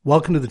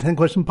Welcome to the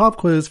 10-question pop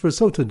quiz for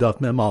Sotah Daf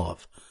Mem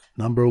Aleph.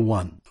 Number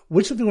 1.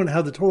 Which of you learned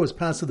how the Torah was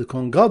passed to the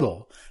Kohen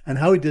Gadol and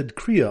how he did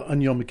Kriya on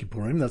Yom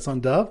Kippurim? That's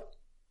on Daf.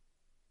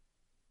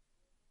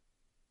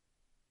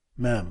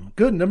 Mem.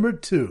 Good. Number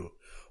 2.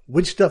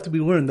 Which Daf did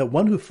we learn that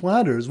one who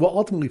flatters will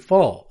ultimately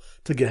fall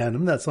to Gehenna?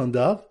 That's on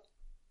Daf.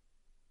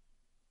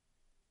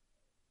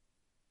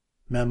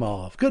 Mem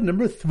Aleph. Good.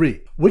 Number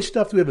 3. Which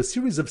Daf do we have a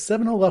series of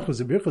 7 halachos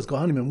in Birchos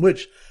Kohanim in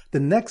which the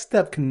next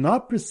step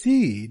cannot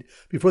proceed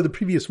before the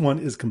previous one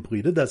is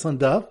completed? That's on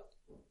Daf.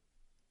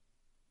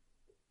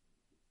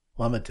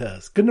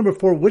 Lamates. Good. Number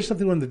 4. Which Daf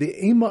do we learn that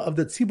the Ema of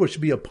the Tzibor should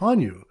be upon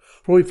you,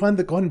 for we find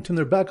the Kohanim turn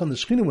their back on the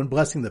Shekhinah when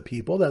blessing the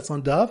people? That's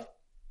on Daf.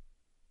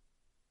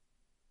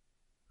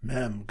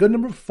 Mem. Good.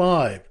 Number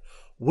 5.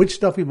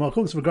 Which Daf we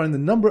malchus regarding the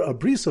number of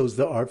brisos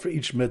there are for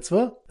each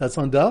mitzvah? That's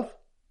on Daf.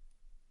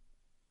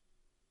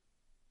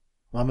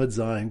 Lamed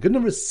Zayin. Good.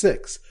 Number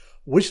 6.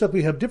 Which that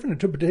we have different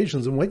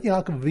interpretations on what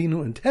Yaakov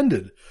Avinu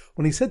intended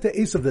when he said to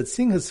Esav that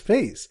seeing his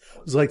face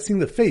was like seeing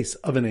the face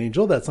of an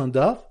angel. That's on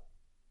Daf.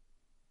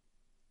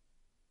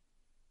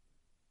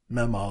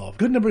 Mem Aleph.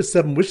 Good. Number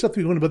 7. Which that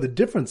we learn about the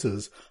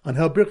differences on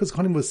how Birchos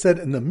Kohanim was said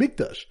in the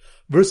Mikdash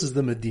versus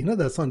the Medina.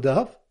 That's on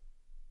Daf.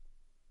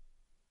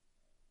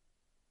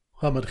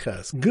 Hamad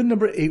Ches. Good.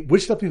 Number 8.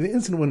 Which that we the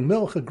incident when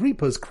Melech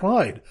Agrippas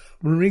cried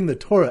when reading the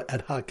Torah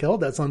at Hakel.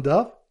 That's on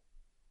Daf.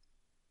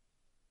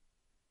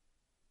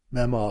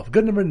 Mem Aleph.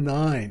 Good. Number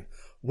 9.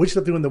 Which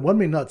that when the one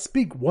may not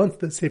speak once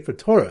the Sefer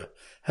Torah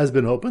has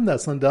been opened.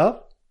 That's on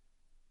Daf.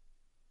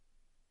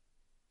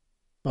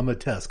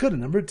 Amates. Good.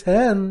 And number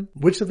 10.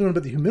 Which that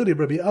about the humility of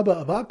Rabbi Abba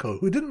of Akko,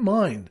 who didn't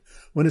mind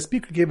when a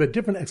speaker gave a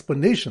different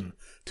explanation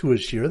to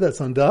his shir.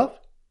 That's on Daf.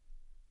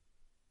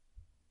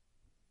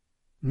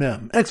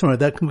 Mem. Excellent.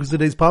 That concludes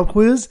today's pop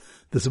quiz.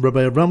 This is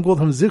Rabbi Avram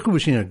Goldham Zichu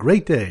wishing you a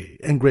great day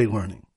and great learning.